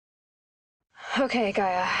Okay,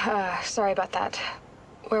 Gaia. Sorry about that.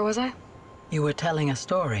 Where was I? You were telling a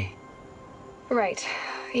story. Right.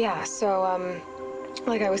 Yeah, so,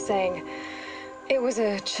 like I was saying, it was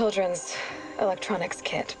a children's electronics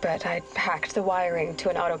kit, but I hacked the wiring to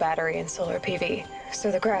an auto battery and solar PV. So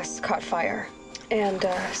the grass caught fire. And,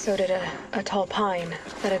 so did a tall pine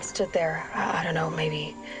that had stood there, I don't know,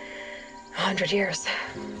 maybe 100 years.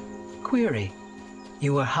 Query,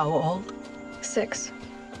 you were how old? 6.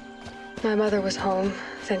 My mother was home,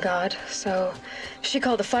 thank God, so she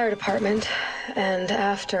called the fire department, and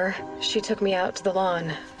after, she took me out to the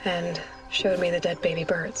lawn and showed me the dead baby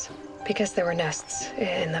birds, because there were nests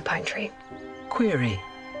in the pine tree. Query,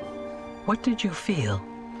 what did you feel?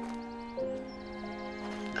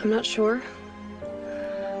 I'm not sure.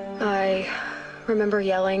 I remember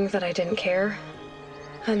yelling that I didn't care,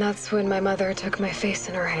 and that's when my mother took my face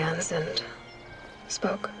in her hands and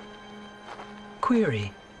spoke.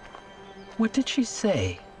 Query, what did she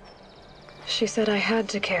say? She said I had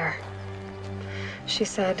to care. She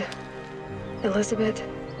said, Elizabeth,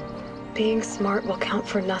 being smart will count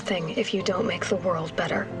for nothing if you don't make the world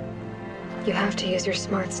better. You have to use your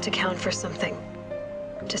smarts to count for something.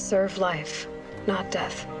 To serve life, not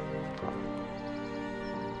death.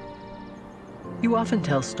 You often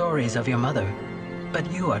tell stories of your mother,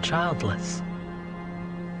 but you are childless.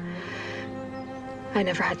 I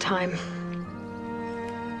never had time.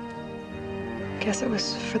 Guess it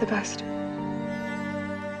was for the best.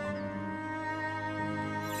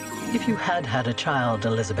 If you had had a child,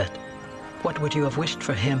 Elizabeth, what would you have wished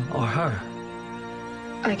for him or her?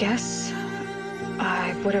 I guess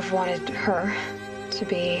I would have wanted her to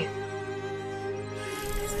be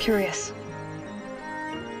curious.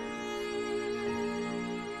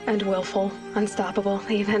 And willful, unstoppable,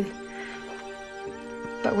 even.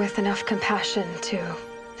 But with enough compassion to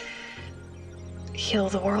heal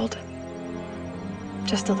the world.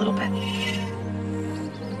 Just a little bit.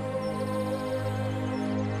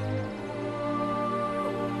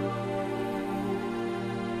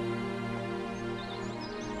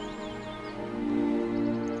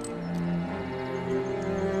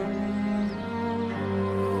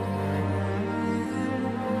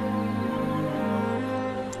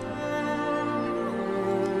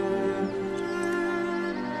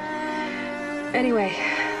 Anyway,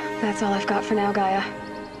 that's all I've got for now, Gaia.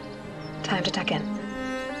 Time to tuck in.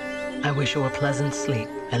 I wish you a pleasant sleep,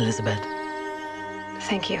 Elizabeth.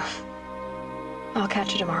 Thank you. I'll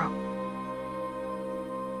catch you tomorrow.